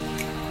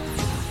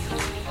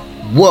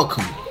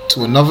Welcome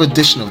to another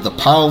edition of The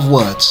Power of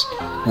Words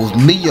with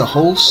me, your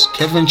host,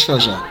 Kevin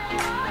Treasure,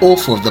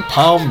 author of The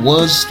Power of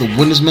Words, The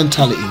Winner's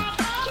Mentality.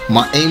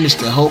 My aim is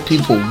to help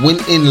people win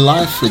in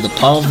life through the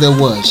power of their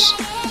words,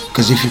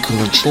 because if you can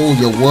control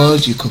your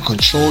words, you can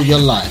control your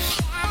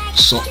life.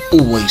 So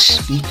always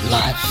speak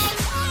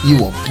life.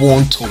 You are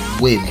born to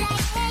win.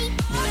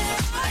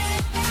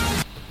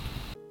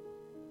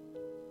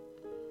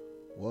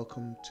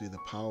 Welcome to The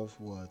Power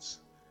of Words,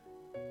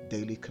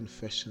 Daily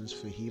Confessions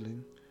for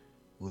Healing,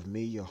 with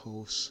me, your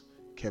host,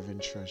 Kevin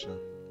Treasure.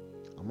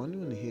 I'm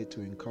only here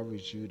to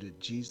encourage you that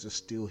Jesus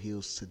still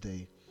heals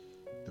today.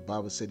 The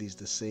Bible said he's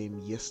the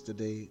same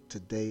yesterday,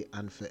 today,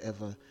 and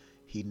forever.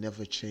 He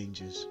never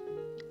changes.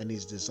 And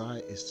his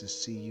desire is to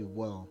see you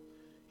well.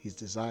 His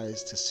desire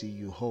is to see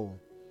you whole.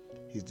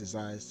 His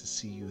desire is to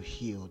see you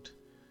healed,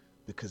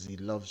 because he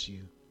loves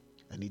you.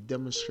 And he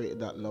demonstrated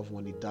that love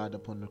when he died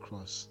upon the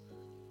cross.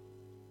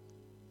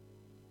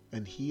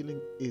 And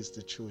healing is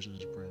the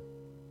children's bread.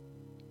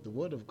 The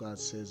word of God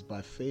says,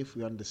 by faith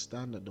we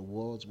understand that the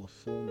worlds were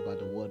formed by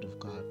the word of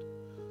God.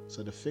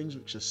 So the things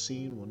which are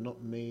seen were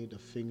not made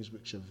of things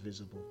which are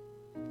visible.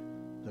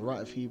 The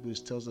writer of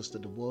Hebrews tells us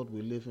that the world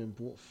we live in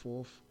brought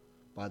forth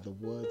by the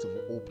words of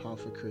an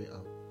all-powerful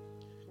creator.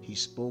 He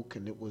spoke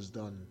and it was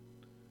done.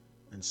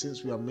 And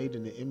since we are made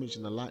in the image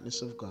and the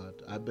likeness of God,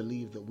 I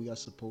believe that we are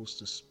supposed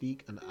to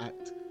speak and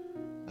act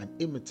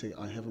and imitate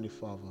our Heavenly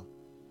Father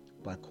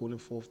by calling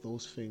forth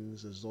those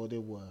things as though they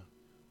were.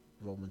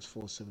 Romans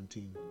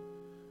 4:17.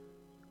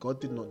 God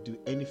did not do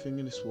anything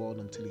in this world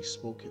until he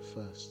spoke it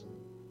first.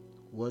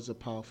 Words are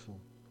powerful.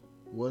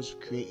 Words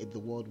created the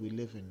world we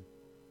live in.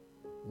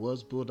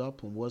 Words build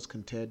up and words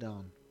can tear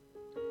down.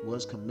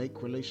 Words can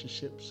make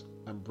relationships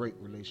and break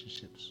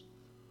relationships.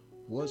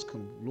 Words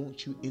can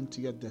launch you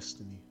into your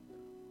destiny.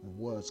 And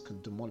words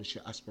can demolish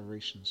your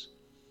aspirations.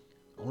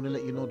 I want to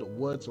let you know that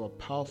words are a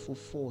powerful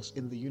force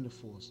in the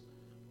universe.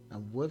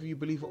 And whether you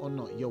believe it or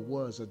not, your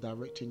words are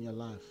directing your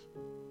life.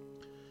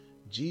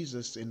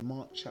 Jesus in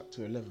Mark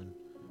chapter 11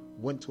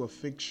 went to a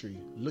fig tree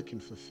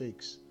looking for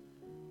figs.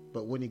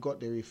 But when he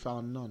got there, he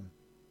found none.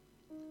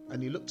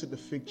 And he looked at the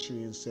fig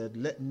tree and said,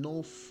 let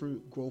no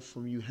fruit grow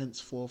from you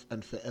henceforth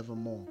and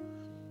forevermore.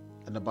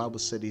 And the Bible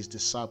said his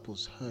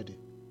disciples heard it.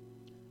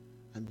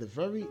 And the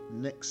very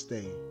next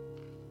day,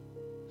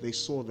 they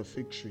saw the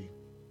fig tree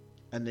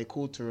and they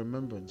called to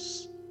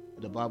remembrance.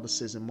 The Bible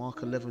says in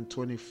Mark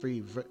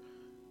 11:23,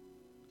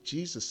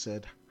 Jesus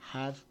said,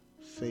 have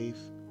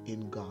faith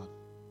in God.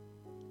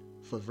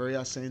 For very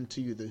I say unto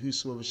you that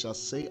whosoever shall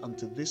say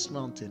unto this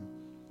mountain,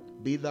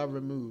 be thou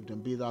removed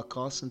and be thou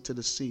cast into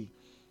the sea,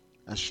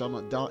 and shall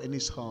not doubt in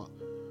his heart,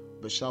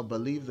 but shall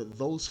believe that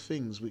those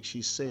things which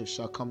he saith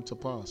shall come to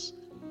pass,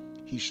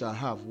 he shall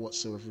have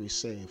whatsoever he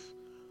saith.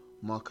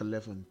 Mark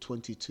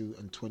 11:22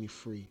 and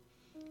 23.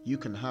 You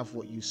can have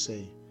what you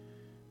say.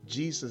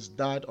 Jesus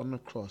died on the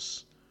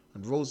cross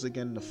and rose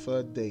again the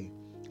third day,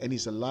 and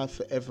he's alive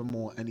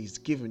forevermore, and he's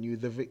given you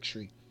the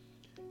victory.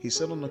 He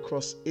said on the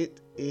cross,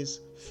 it is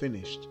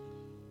finished.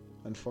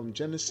 And from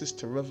Genesis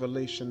to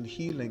Revelation,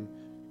 healing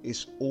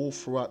is all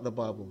throughout the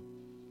Bible.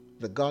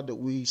 The God that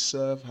we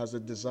serve has a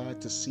desire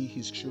to see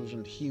his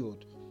children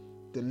healed,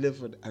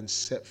 delivered, and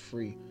set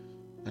free,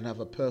 and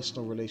have a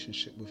personal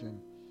relationship with him.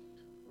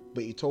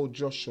 But he told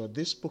Joshua,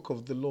 this book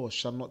of the law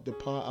shall not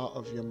depart out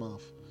of your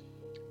mouth,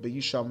 but you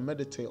shall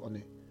meditate on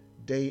it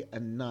day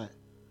and night,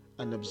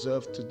 and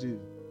observe to do.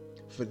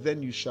 For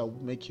then you shall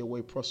make your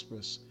way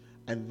prosperous,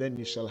 and then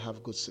you shall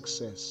have good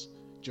success.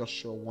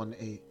 Joshua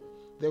 1:8.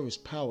 There is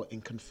power in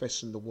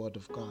confessing the word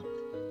of God.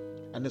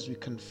 And as we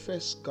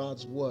confess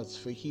God's words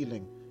for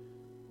healing,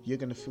 you're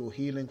going to feel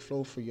healing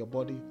flow through your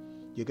body.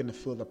 You're going to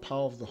feel the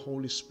power of the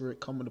Holy Spirit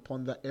coming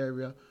upon that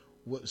area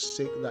what was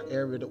sick, that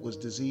area that was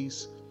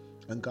diseased.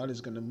 And God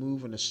is going to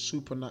move in a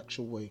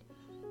supernatural way,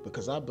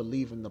 because I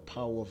believe in the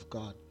power of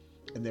God,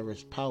 and there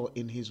is power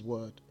in his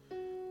word.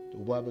 The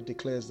Bible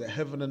declares that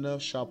heaven and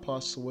earth shall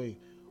pass away,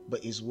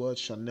 but his word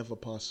shall never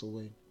pass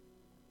away.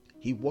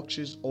 He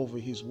watches over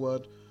his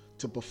word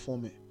to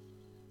perform it.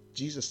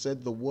 Jesus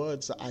said, the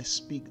words that I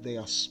speak, they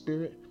are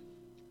spirit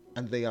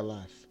and they are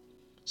life.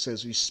 So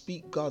as we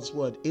speak God's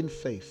word in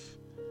faith,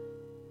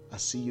 I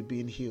see you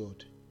being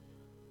healed.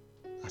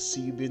 I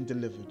see you being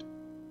delivered.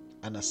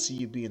 And I see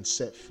you being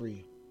set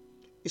free.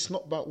 It's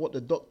not about what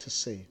the doctors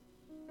say.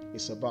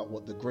 It's about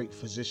what the great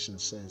physician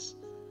says.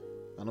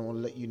 And I want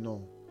to let you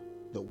know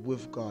that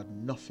with God,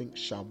 nothing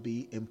shall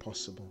be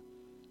impossible.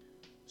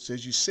 So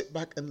as you sit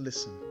back and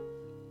listen,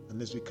 and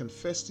as we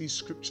confess these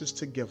scriptures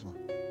together,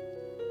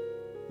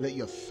 let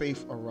your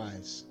faith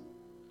arise.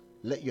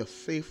 Let your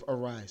faith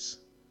arise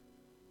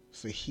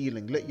for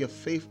healing. Let your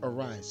faith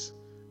arise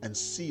and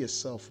see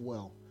yourself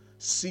well.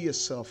 See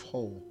yourself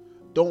whole.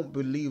 Don't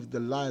believe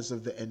the lies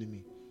of the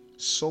enemy.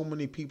 So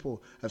many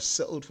people have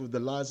settled with the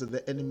lies of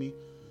the enemy.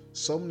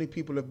 So many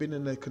people have been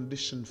in a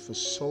condition for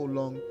so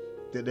long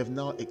that they've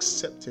now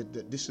accepted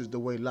that this is the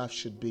way life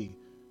should be.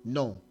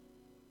 No,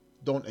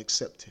 don't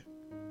accept it.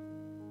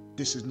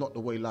 This is not the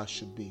way life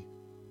should be.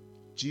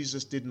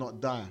 Jesus did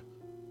not die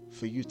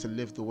for you to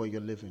live the way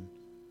you're living,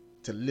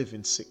 to live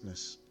in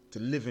sickness, to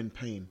live in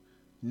pain.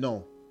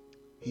 No,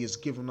 he has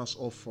given us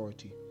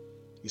authority.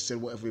 He said,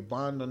 whatever we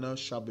bind on earth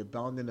shall be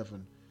bound in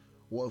heaven.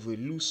 Whatever we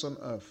loose on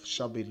earth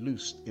shall be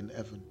loosed in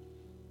heaven.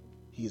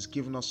 He has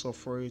given us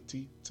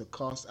authority to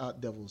cast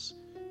out devils,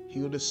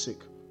 heal the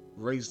sick,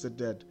 raise the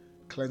dead,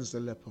 cleanse the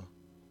leper.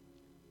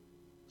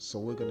 So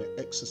we're going to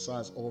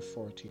exercise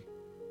authority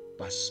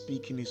by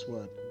speaking his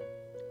word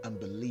and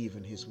believe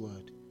in his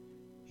word.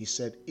 He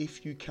said,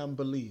 if you can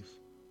believe,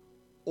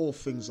 all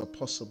things are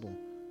possible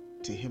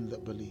to him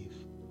that believe.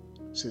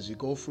 So as you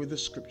go through the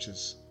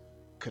scriptures,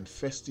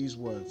 confess these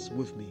words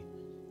with me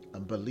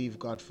and believe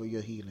God for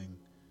your healing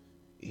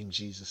in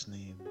Jesus'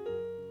 name.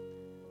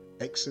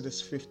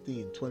 Exodus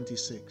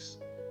 15:26.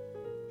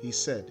 He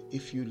said,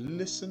 if you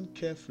listen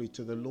carefully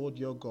to the Lord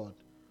your God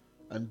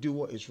and do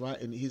what is right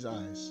in his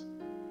eyes,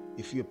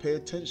 if you pay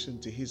attention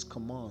to his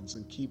commands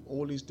and keep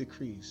all his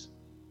decrees,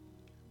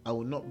 I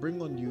will not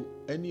bring on you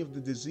any of the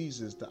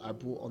diseases that I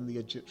brought on the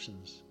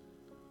Egyptians,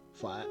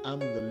 for I am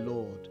the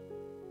Lord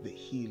that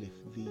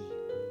healeth thee.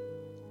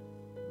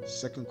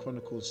 2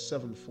 Chronicles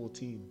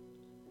 7:14.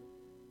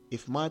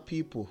 If my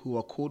people who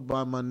are called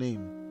by my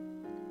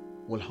name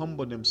will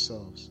humble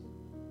themselves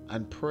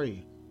and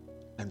pray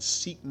and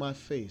seek my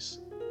face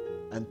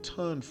and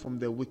turn from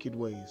their wicked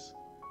ways,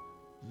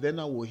 then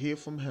I will hear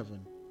from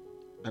heaven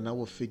and I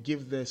will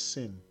forgive their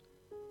sin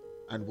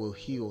and will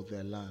heal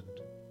their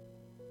land.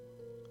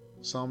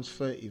 Psalms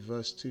 30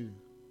 verse 2.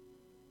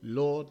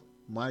 Lord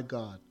my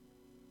God,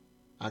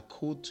 I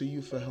called to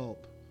you for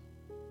help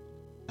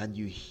and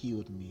you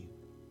healed me.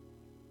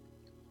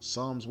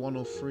 Psalms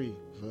 103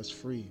 verse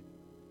 3.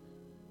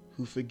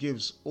 Who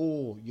forgives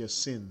all your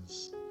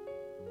sins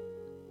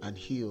and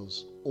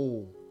heals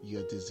all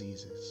your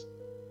diseases.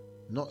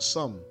 Not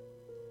some,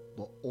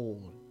 but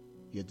all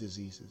your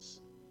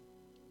diseases.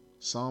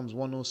 Psalms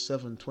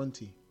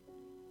 107:20.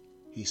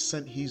 He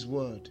sent his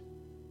word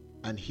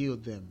and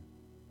healed them.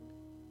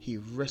 He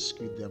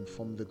rescued them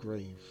from the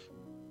grave.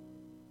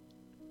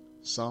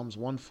 Psalms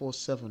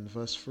 147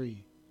 verse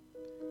 3.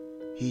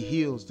 He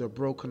heals the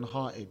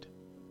brokenhearted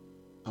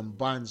and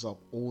binds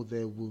up all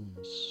their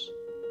wounds.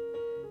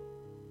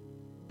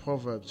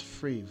 Proverbs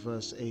 3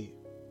 verse 8.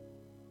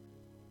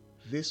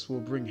 This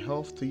will bring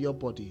health to your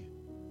body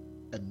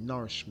and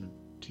nourishment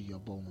to your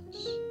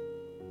bones.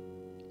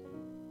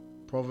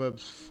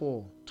 Proverbs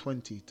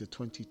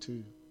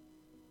 4:20-22.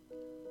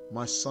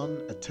 My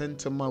son, attend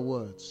to my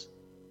words,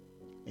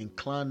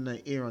 incline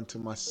thy ear unto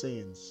my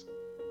sayings.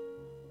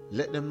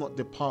 Let them not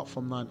depart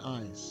from thine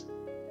eyes.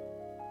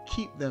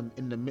 Keep them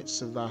in the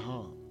midst of thy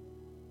heart,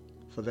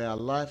 for they are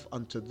life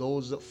unto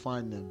those that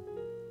find them,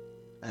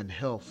 and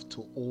health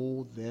to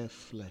all their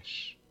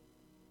flesh.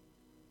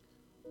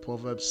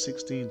 Proverbs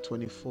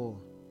 16:24.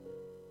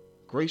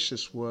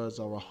 Gracious words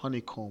are a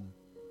honeycomb,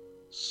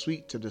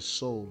 sweet to the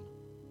soul,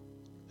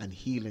 and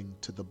healing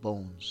to the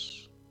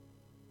bones.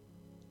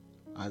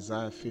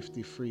 Isaiah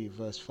 53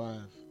 verse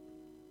 5.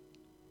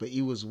 But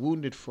he was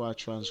wounded for our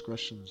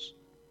transgressions.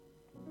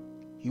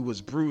 He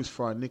was bruised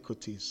for our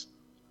iniquities.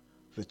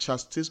 The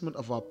chastisement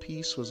of our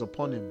peace was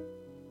upon him,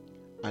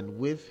 and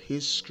with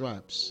his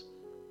stripes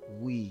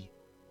we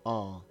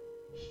are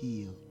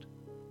healed.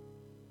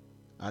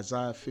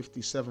 Isaiah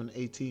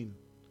 57:18.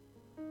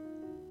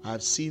 I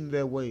have seen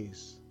their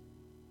ways,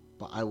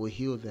 but I will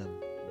heal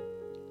them.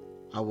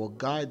 I will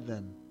guide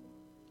them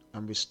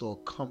and restore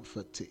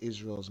comfort to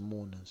Israel's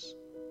mourners.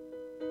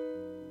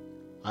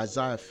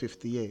 Isaiah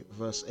 58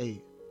 verse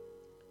 8.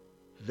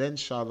 Then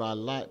shall thy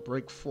light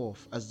break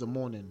forth as the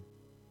morning,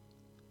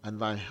 and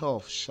thy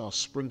health shall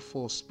spring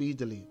forth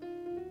speedily,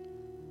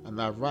 and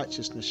thy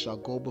righteousness shall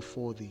go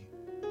before thee.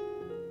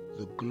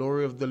 The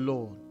glory of the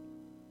Lord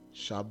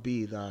shall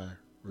be thy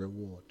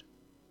reward.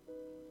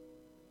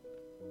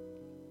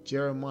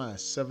 Jeremiah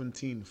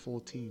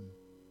 17:14.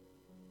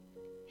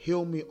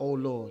 Heal me, O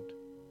Lord,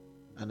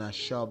 and I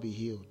shall be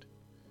healed.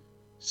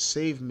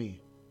 Save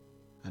me,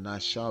 and I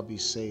shall be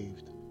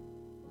saved,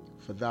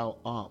 for thou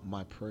art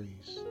my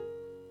praise.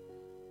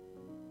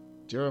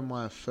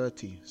 Jeremiah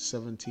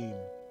 30:17.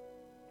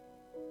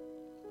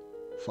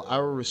 For I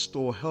will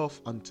restore health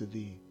unto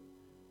thee,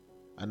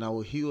 and I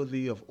will heal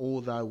thee of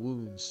all thy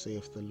wounds,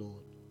 saith the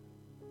Lord.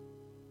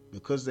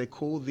 Because they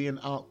call thee an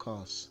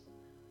outcast,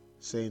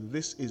 saying,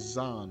 This is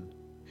Zion,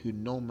 who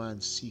no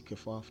man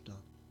seeketh after.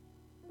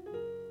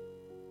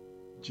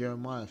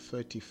 Jeremiah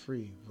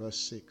 33 verse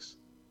 6.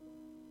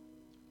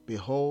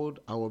 Behold,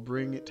 I will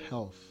bring it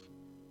health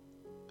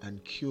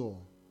and cure,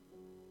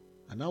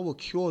 and I will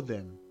cure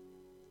them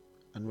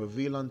and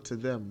reveal unto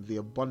them the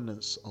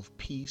abundance of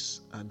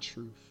peace and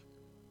truth.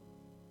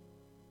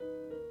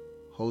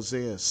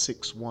 Hosea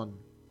 6:1.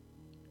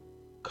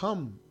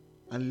 Come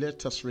and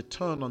let us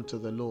return unto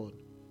the Lord,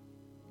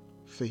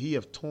 for he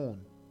hath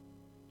torn,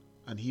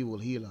 and he will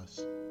heal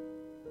us.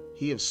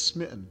 He hath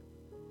smitten,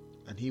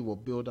 and he will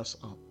build us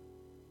up.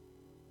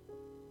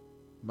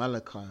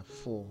 Malachi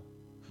 4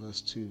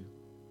 verse 2.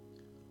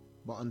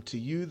 But unto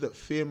you that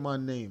fear my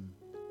name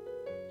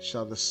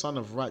shall the Son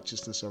of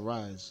Righteousness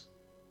arise,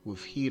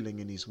 with healing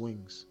in his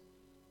wings.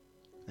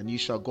 And ye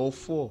shall go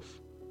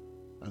forth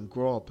and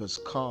grow up as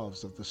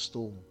calves of the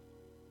stall.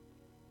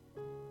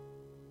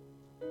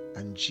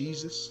 And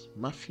Jesus,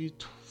 Matthew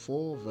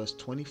 4 verse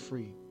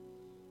 23,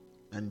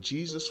 and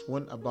Jesus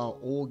went about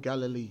all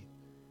Galilee,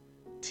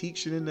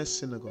 teaching in their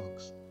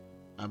synagogues,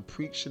 and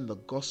preaching the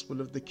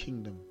gospel of the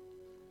kingdom,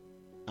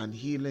 and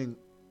healing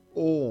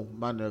all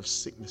manner of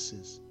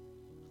sicknesses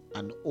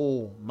and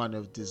all manner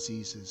of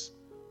diseases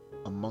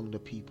among the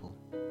people.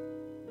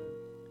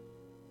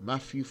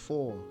 Matthew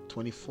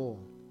 4:24,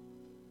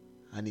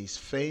 and his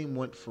fame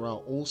went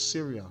throughout all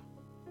Syria,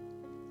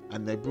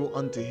 and they brought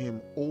unto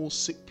him all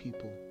sick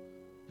people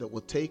that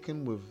were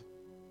taken with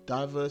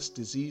diverse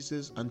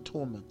diseases and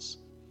torments,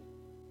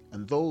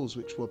 and those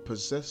which were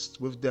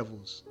possessed with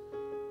devils,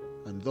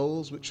 and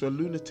those which were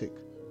lunatic,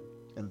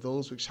 and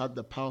those which had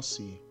the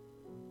palsy,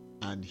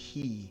 and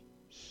he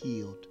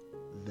healed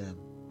them.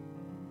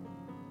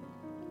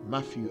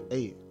 Matthew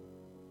 8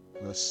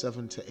 verse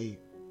 7 to 8.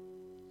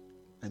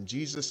 And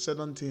Jesus said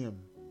unto him,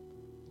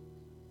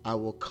 I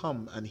will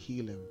come and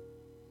heal him.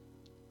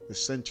 The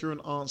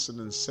centurion answered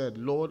and said,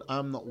 Lord, I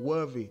am not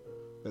worthy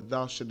that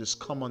thou shouldest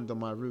come under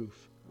my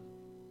roof,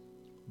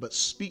 but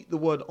speak the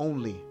word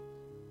only,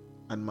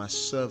 and my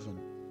servant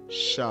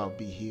shall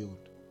be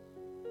healed.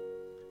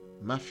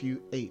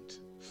 Matthew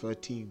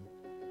 8:13.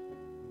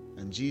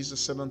 And Jesus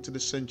said unto the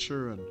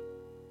centurion,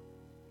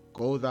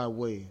 Go thy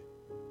way,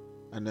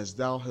 and as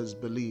thou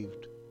hast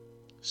believed,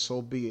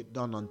 so be it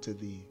done unto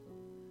thee.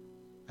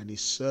 And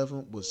his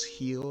servant was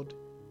healed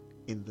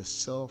in the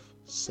self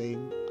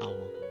same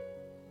hour.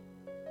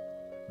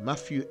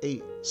 Matthew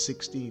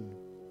 8:16.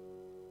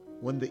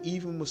 When the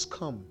even was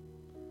come,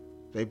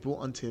 they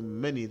brought unto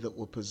him many that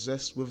were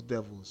possessed with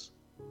devils,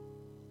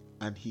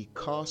 and he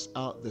cast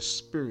out the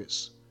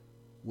spirits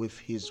with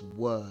his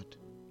word,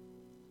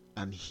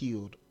 and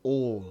healed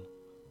all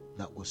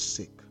that were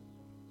sick.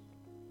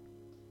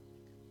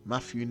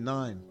 Matthew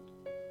 9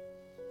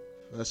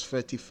 verse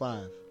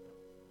 35.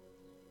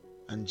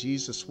 And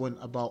Jesus went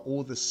about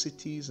all the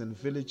cities and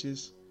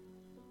villages,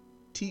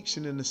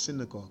 teaching in the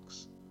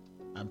synagogues,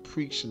 and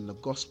preaching the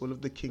gospel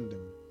of the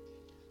kingdom,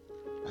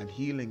 and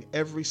healing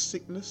every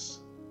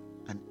sickness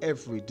and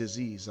every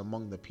disease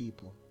among the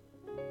people.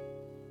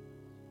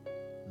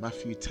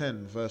 Matthew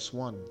 10 verse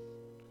 1.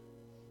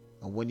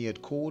 And when he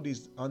had called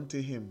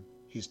unto him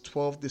his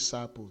 12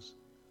 disciples,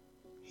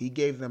 he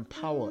gave them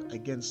power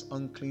against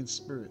unclean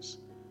spirits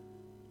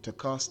to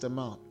cast them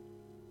out,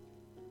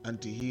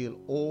 and to heal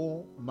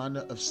all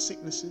manner of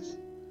sicknesses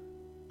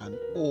and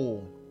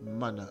all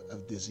manner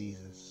of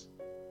diseases.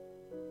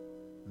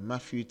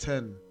 Matthew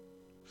 10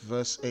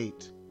 verse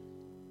 8.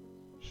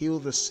 Heal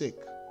the sick,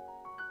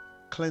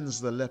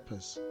 cleanse the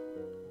lepers,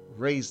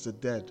 raise the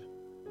dead,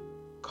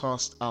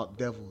 cast out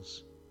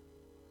devils.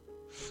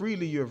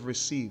 Freely you have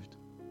received,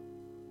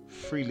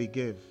 freely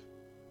give.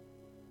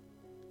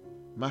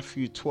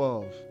 Matthew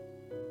 12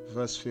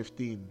 verse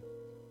 15.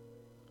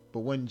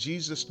 But when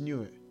Jesus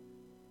knew it,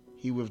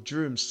 he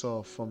withdrew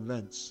himself from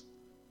thence,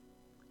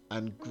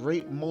 and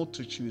great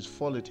multitudes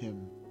followed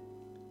him,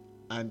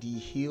 and he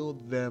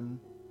healed them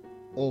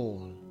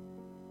all.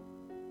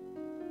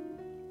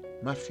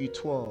 Matthew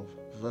 12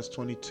 verse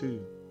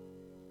 22.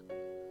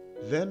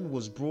 Then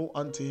was brought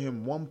unto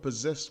him one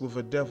possessed with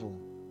a devil,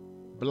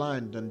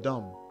 blind and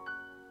dumb,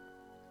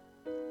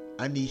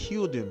 and he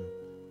healed him,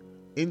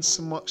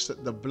 insomuch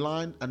that the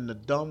blind and the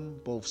dumb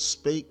both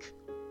spake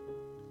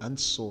and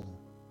saw.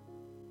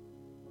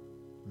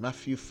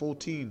 Matthew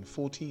 14:14.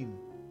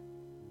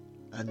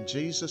 And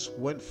Jesus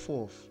went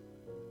forth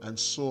and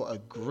saw a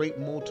great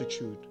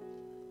multitude,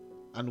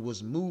 and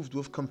was moved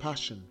with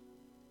compassion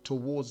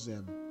towards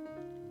them,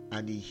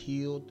 and he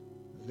healed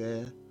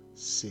their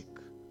sick.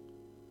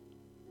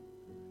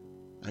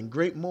 And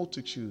great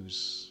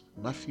multitudes,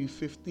 Matthew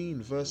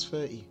 15 verse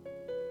 30.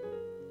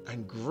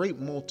 And great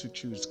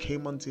multitudes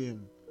came unto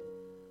him,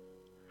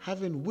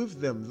 having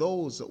with them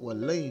those that were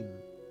lame,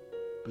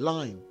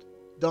 blind,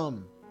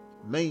 dumb,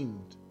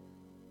 maimed,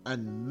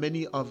 and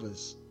many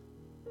others,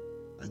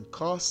 and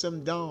cast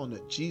them down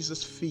at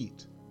Jesus'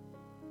 feet,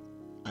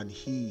 and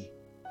he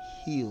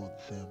healed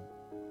them.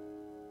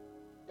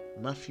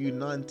 Matthew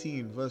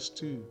 19 verse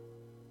 2.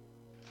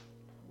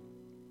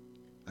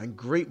 And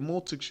great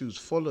multitudes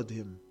followed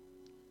him,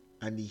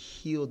 and he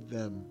healed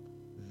them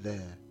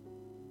there.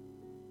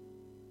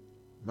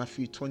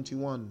 Matthew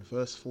 21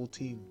 verse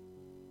 14.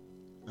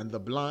 And the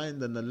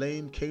blind and the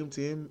lame came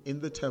to him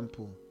in the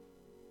temple,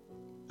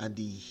 and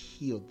he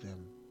healed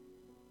them.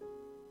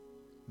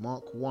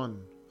 Mark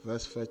 1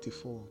 verse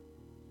 34.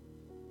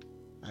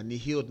 And he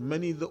healed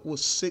many that were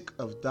sick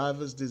of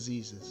divers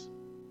diseases,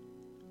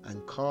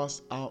 and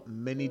cast out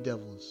many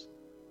devils,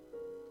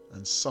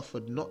 and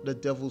suffered not the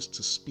devils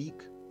to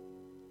speak,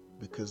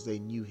 because they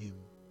knew him.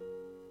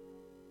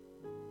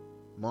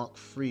 Mark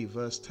 3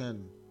 verse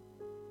 10.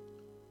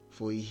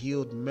 For he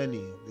healed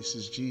many, this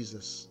is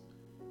Jesus,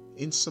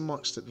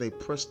 insomuch that they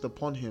pressed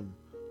upon him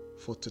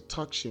for to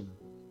touch him,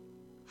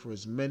 for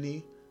as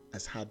many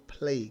as had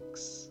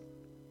plagues.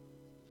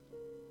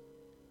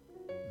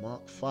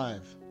 Mark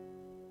 5,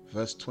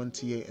 verse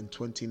 28 and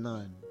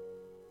 29.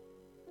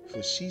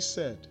 For she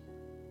said,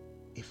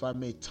 if I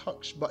may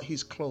touch but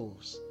his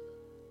clothes,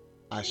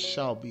 I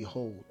shall be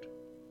whole.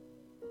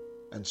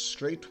 And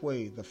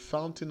straightway the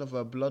fountain of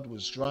her blood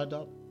was dried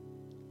up,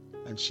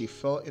 and she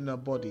felt in her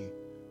body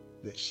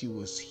that she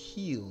was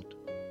healed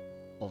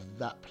of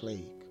that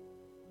plague.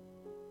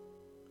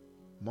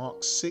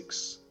 Mark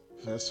 6,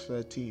 verse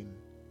 13.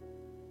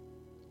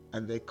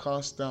 And they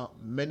cast out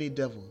many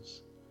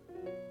devils,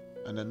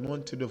 and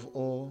anointed of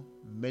oil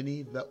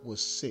many that were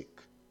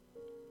sick,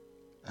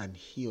 and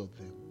healed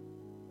them.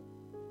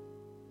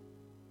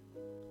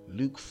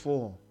 Luke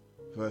 4,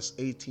 verse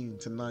 18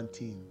 to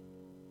 19.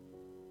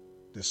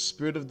 The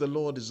Spirit of the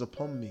Lord is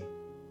upon me,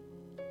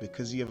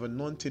 because he hath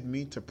anointed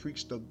me to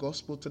preach the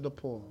gospel to the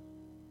poor.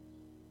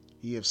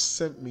 He hath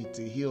sent me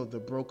to heal the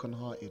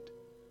brokenhearted,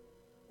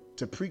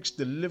 to preach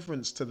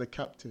deliverance to the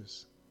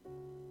captives,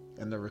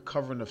 and the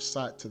recovering of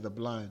sight to the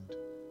blind,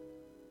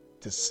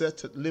 to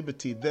set at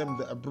liberty them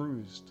that are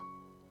bruised,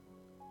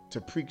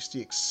 to preach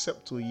the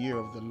acceptable year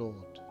of the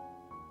Lord.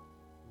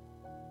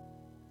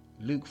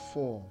 Luke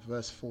 4,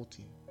 verse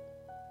 40.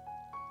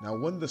 Now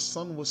when the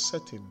sun was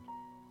setting,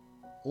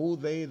 all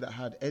they that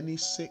had any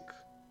sick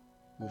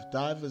with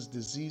divers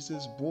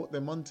diseases brought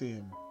them unto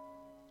him,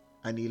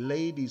 and he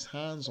laid his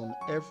hands on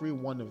every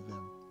one of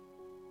them,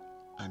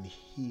 and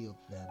healed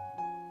them.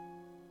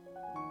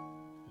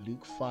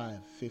 Luke 5,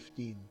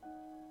 15.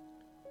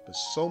 But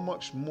so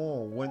much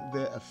more went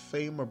there a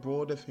fame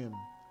abroad of him,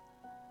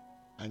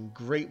 and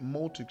great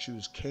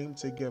multitudes came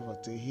together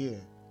to hear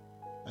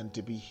and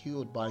to be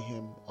healed by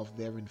him of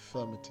their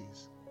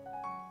infirmities.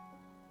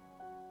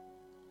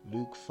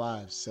 Luke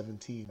 5,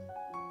 17.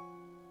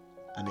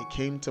 And it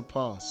came to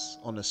pass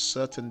on a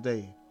certain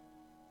day,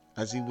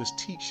 as he was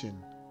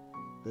teaching,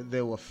 that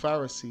there were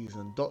Pharisees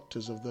and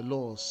doctors of the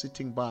law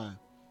sitting by,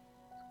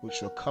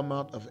 which were come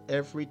out of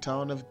every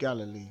town of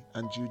Galilee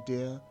and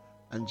Judea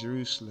and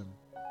Jerusalem.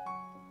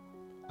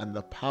 And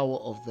the power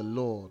of the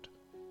Lord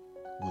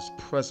was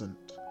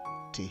present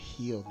to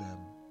heal them.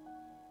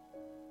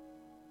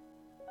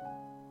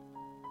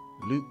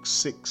 Luke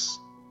 6,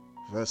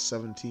 verse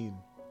 17.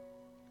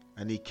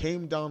 And he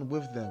came down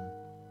with them,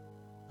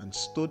 and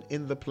stood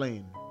in the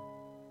plain,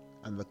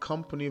 and the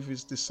company of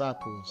his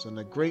disciples, and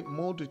a great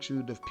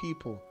multitude of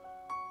people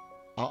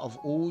out of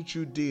all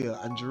Judea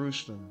and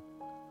Jerusalem,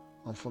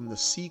 and from the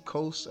sea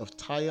coast of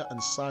Tyre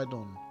and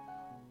Sidon,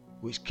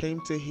 which came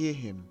to hear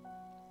him,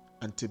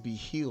 and to be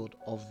healed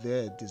of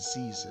their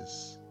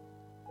diseases.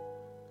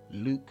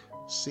 Luke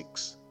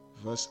 6,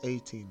 verse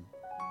 18.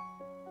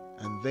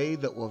 And they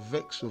that were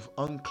vexed with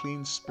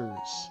unclean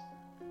spirits,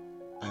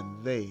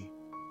 and they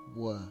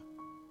were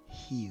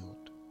healed.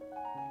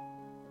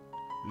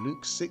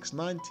 Luke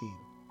 6:19.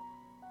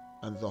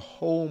 And the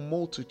whole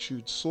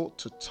multitude sought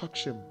to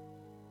touch him,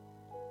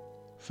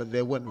 for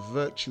there went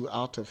virtue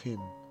out of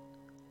him,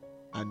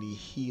 and he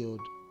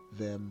healed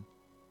them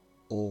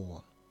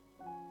all.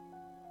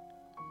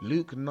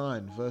 Luke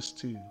 9, verse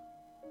 2.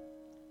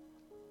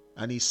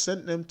 And he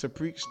sent them to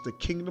preach the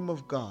kingdom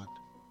of God,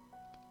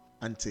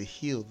 and to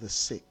heal the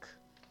sick.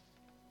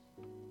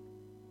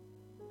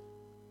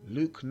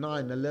 Luke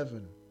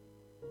 9:11.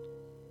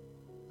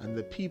 And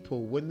the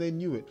people, when they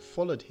knew it,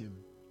 followed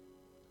him.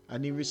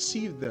 And he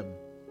received them,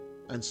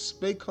 and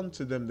spake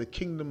unto them the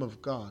kingdom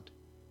of God,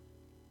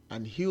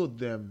 and healed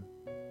them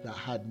that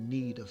had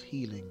need of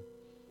healing.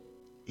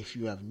 If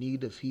you have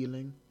need of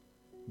healing,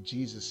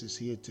 Jesus is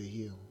here to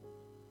heal.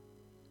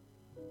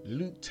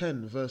 Luke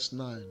 10, verse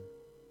 9.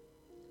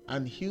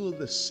 And heal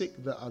the sick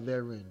that are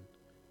therein,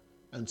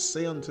 and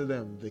say unto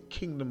them, the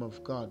kingdom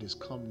of God is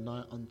come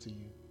nigh unto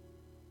you.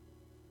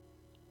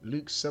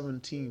 Luke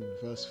 17,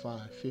 verse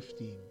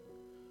 15.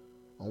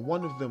 And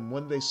one of them,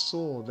 when they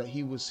saw that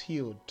he was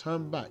healed,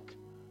 turned back,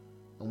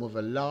 and with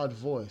a loud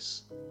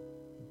voice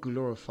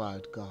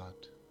glorified God.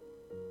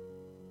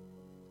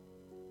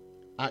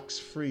 Acts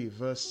 3,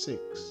 verse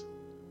 6.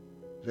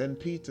 Then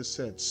Peter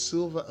said,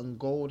 silver and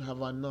gold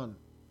have I none,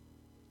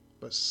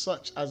 but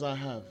such as I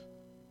have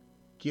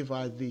give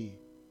I thee.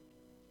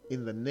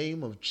 In the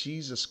name of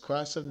Jesus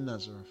Christ of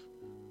Nazareth,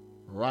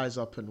 rise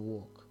up and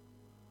walk.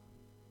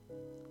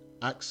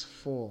 Acts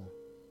 4,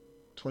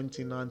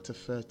 29 to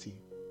 30.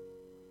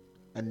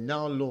 And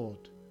now,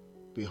 Lord,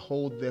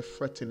 behold their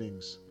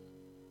threatenings,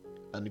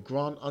 and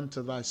grant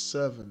unto thy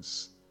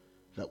servants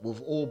that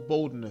with all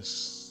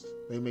boldness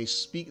they may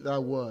speak thy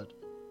word,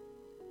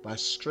 by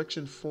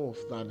stretching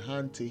forth thine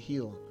hand to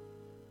heal,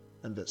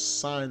 and that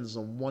signs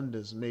and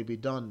wonders may be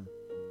done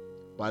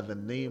by the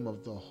name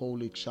of the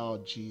Holy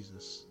Child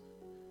Jesus.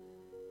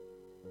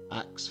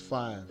 Acts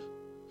 5,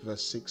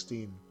 verse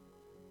 16.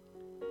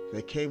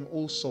 There came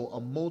also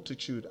a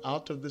multitude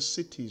out of the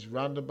cities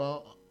round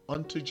about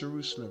unto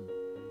Jerusalem,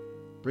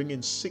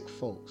 bringing sick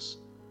folks,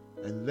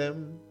 and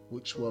them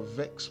which were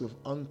vexed with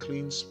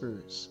unclean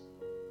spirits,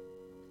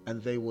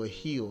 and they were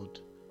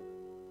healed,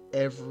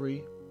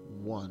 every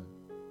one.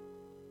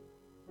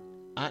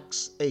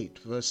 Acts 8,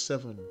 verse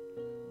 7.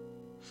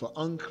 For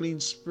unclean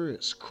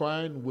spirits,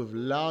 crying with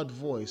loud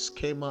voice,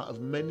 came out of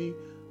many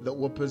that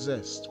were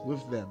possessed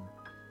with them,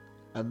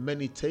 and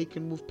many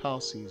taken with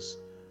palsies,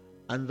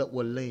 and that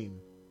were lame,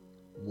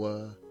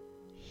 were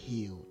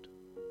healed.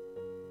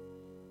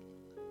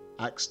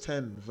 Acts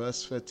 10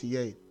 verse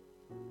 38.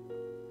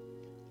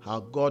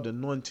 How God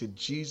anointed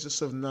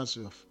Jesus of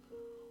Nazareth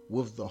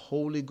with the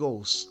Holy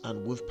Ghost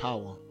and with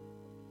power,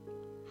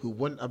 who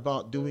went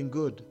about doing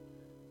good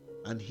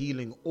and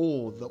healing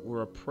all that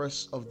were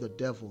oppressed of the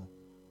devil,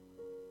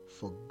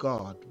 for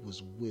God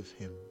was with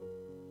him.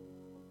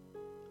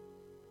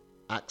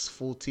 Acts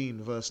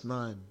 14 verse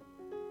 9.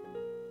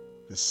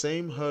 The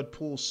same heard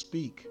Paul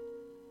speak,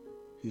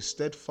 who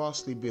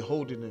steadfastly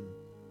beholding him,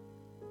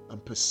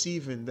 and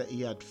perceiving that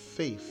he had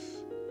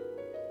faith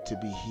to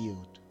be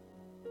healed.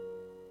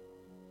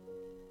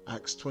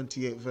 Acts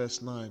 28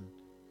 verse 9.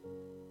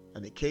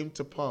 And it came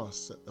to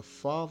pass that the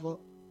father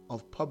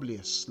of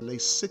Publius lay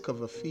sick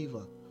of a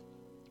fever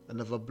and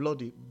of a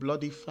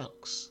bloody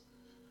flux,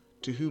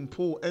 to whom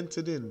Paul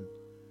entered in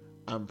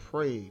and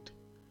prayed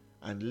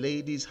and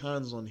laid his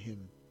hands on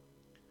him,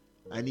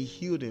 and he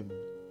healed him.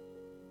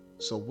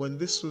 So when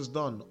this was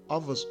done,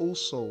 others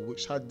also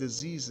which had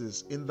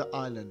diseases in the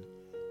island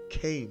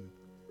came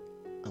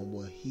and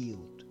were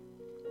healed.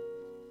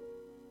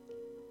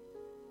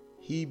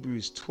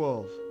 Hebrews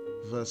 12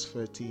 verse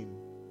 13.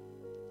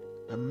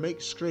 And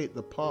make straight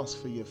the paths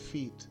for your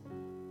feet,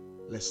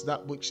 lest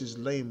that which is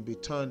lame be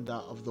turned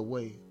out of the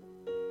way,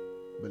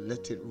 but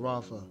let it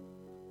rather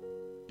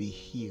be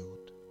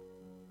healed.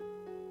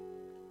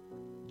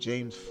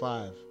 James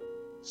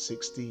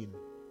 5:16.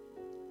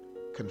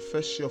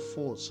 Confess your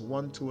faults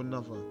one to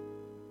another,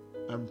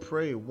 and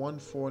pray one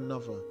for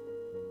another,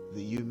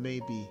 that you may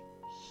be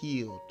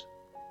healed.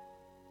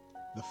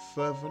 The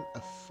fervent,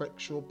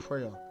 effectual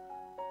prayer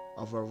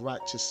of a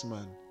righteous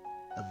man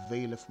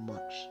availeth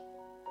much.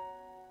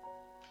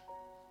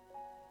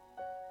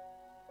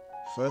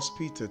 1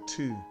 Peter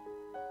 2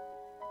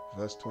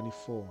 verse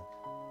 24.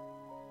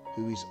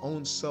 Who his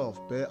own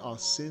self bare our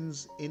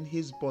sins in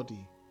his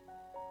body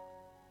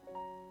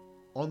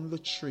on the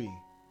tree,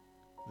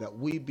 that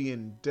we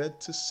being dead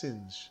to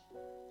sins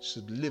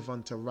should live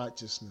unto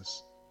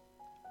righteousness,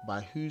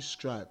 by whose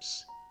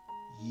stripes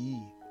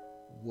ye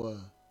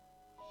were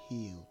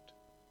healed.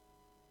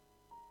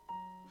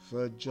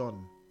 3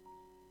 John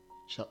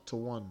chapter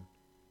 1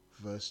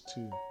 verse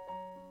 2.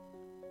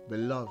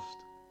 Beloved,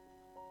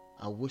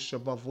 I wish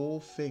above all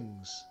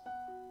things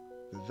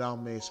that thou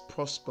mayest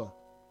prosper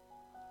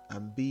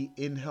and be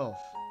in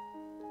health,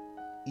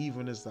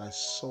 even as thy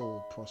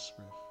soul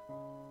prospereth.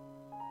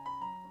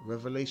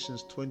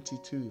 Revelations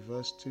 22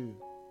 verse 2.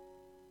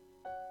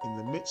 In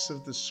the midst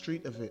of the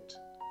street of it,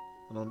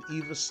 and on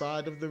either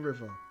side of the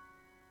river,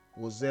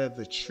 was there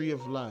the tree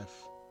of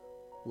life,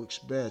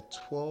 which bare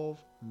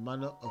 12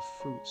 manner of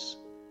fruits,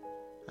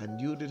 and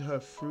yielded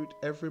her fruit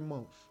every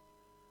month,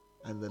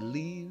 and the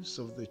leaves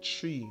of the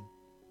tree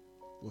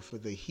were for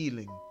the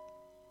healing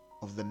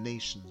of the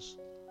nations.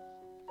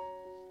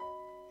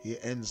 Here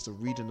ends the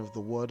reading of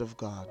the Word of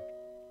God.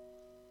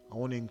 I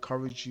want to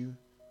encourage you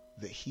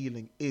that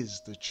healing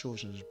is the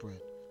children's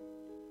bread.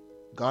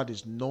 God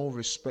is no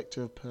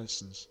respecter of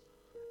persons,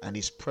 and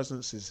His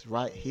presence is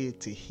right here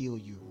to heal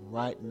you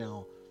right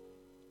now.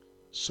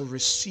 So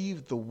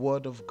receive the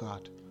Word of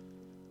God.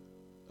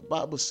 The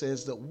Bible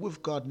says that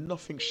with God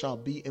nothing shall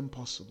be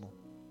impossible.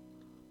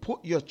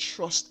 Put your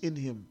trust in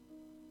Him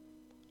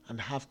and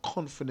have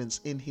confidence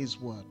in His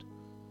Word.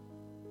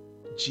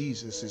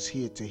 Jesus is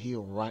here to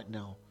heal right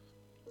now.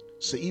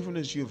 So even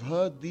as you've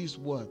heard these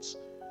words,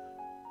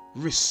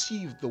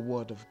 receive the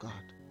Word of God.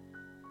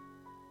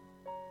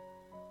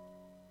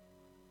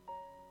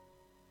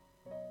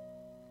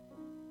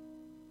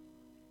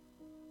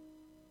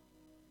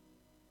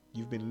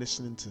 You've been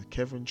listening to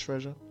Kevin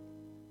Treasure,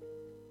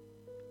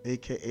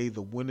 aka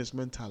The Winner's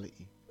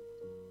Mentality.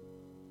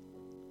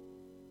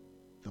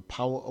 The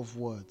power of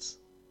words,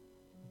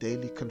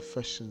 daily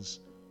confessions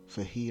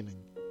for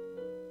healing.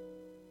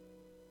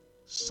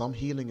 Some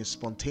healing is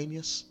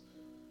spontaneous,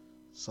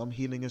 some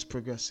healing is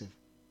progressive,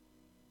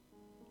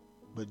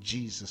 but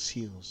Jesus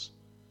heals.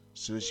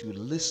 So as you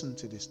listen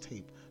to this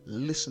tape,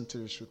 listen to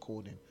this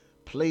recording,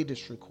 play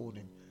this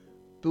recording,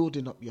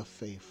 building up your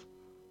faith,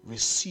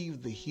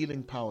 receive the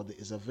healing power that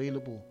is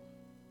available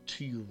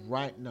to you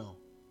right now,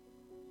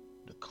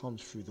 that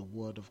comes through the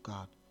Word of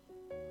God.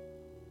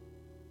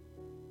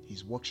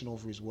 He's watching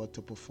over His Word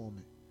to perform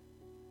it.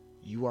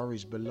 You are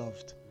His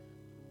beloved,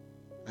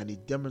 and He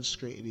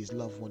demonstrated His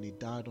love when He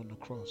died on the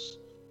cross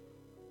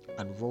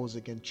and rose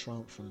again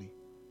triumphantly.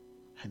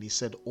 And He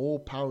said, all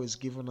power is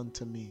given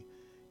unto me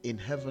in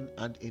heaven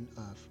and in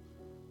earth.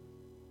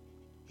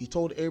 He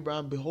told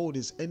Abraham, behold,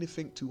 is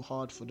anything too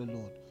hard for the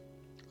Lord?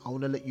 I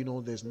want to let you know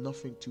there's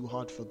nothing too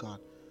hard for God.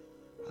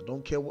 I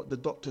don't care what the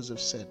doctors have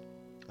said,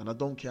 and I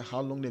don't care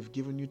how long they've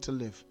given you to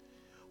live.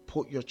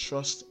 Put your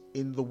trust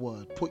in the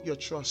Word. Put your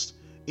trust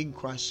in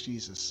Christ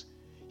Jesus.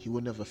 He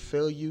will never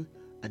fail you,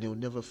 and He'll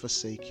never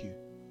forsake you.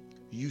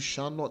 You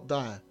shall not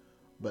die,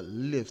 but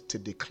live to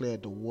declare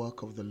the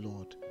work of the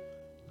Lord.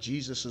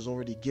 Jesus has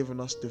already given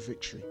us the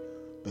victory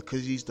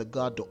because he's the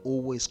God that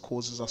always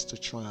causes us to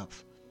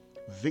triumph.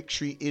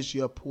 Victory is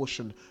your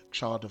portion,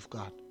 child of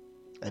God.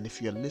 And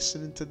if you're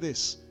listening to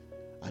this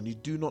and you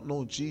do not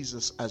know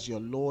Jesus as your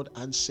Lord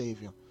and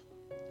Savior,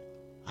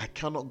 I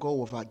cannot go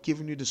without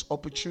giving you this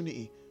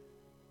opportunity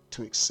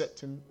to accept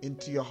him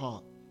into your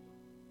heart.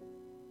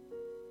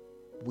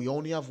 We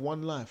only have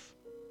one life,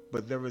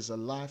 but there is a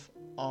life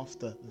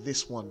after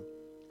this one,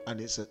 and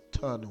it's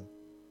eternal.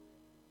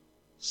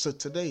 So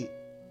today,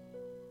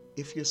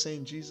 if you're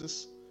saying,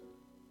 Jesus,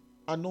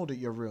 I know that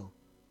you're real.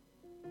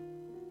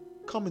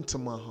 Come into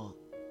my heart.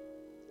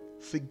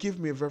 Forgive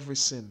me of every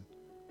sin.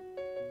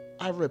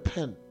 I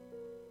repent.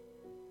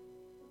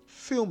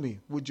 Fill me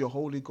with your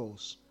Holy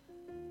Ghost.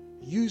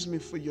 Use me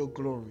for your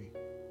glory.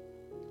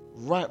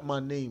 Write my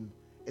name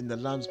in the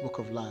Lamb's Book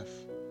of Life.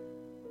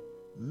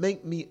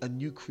 Make me a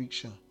new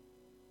creature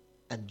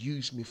and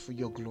use me for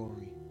your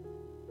glory.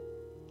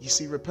 You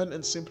see,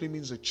 repentance simply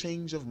means a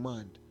change of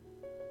mind,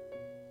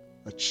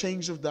 a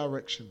change of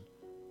direction.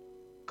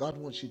 God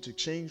wants you to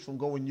change from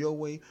going your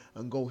way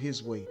and go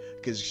his way,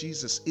 because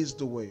Jesus is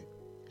the way,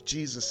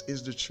 Jesus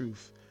is the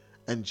truth,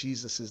 and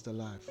Jesus is the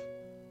life.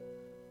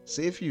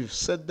 So if you've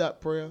said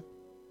that prayer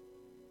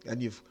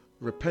and you've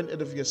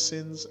repented of your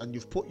sins and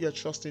you've put your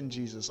trust in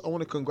Jesus, I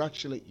want to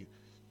congratulate you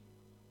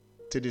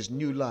to this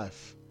new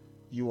life.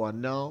 You are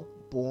now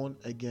born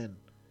again.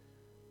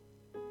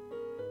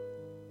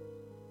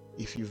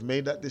 If you've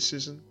made that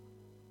decision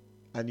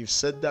and you've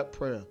said that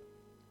prayer,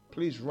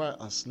 please write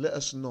us. Let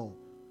us know.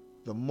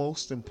 The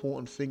most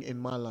important thing in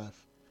my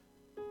life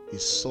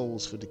is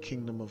souls for the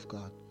kingdom of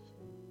God.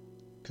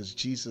 Because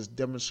Jesus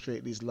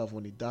demonstrated his love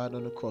when he died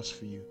on the cross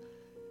for you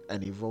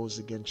and he rose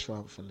again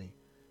triumphantly.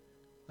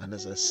 And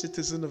as a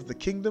citizen of the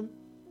kingdom,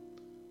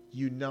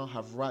 you now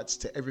have rights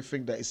to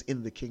everything that is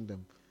in the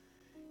kingdom.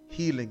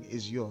 Healing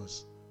is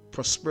yours.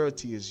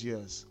 Prosperity is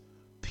yours.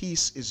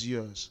 Peace is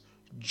yours.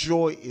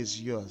 Joy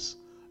is yours.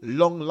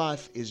 Long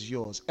life is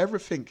yours.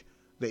 Everything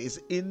that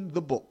is in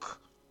the book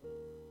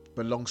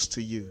belongs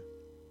to you.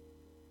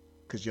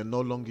 Because you're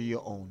no longer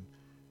your own.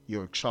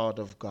 You're a child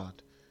of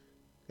God.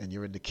 And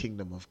you're in the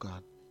kingdom of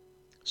God.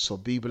 So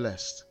be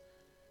blessed.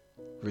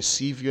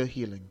 Receive your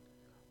healing.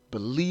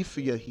 Believe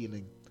for your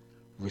healing.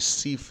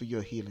 Receive for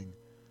your healing.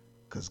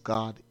 Because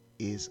God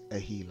is a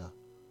healer.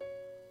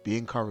 Be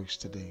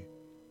encouraged today.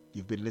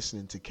 You've been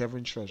listening to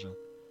Kevin Treasure,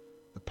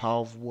 the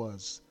Power of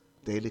Words,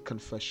 Daily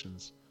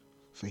Confessions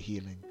for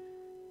Healing.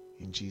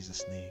 In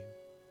Jesus' name.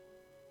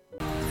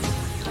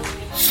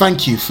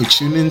 Thank you for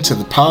tuning in to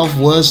the Power of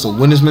Words, the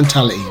Winner's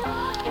Mentality.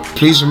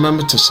 Please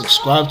remember to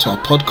subscribe to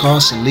our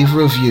podcast and leave a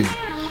review.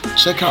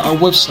 Check out our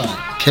website,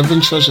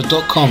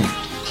 kevintreasure.com.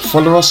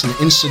 Follow us on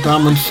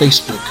Instagram and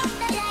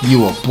Facebook.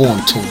 You are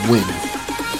born to win.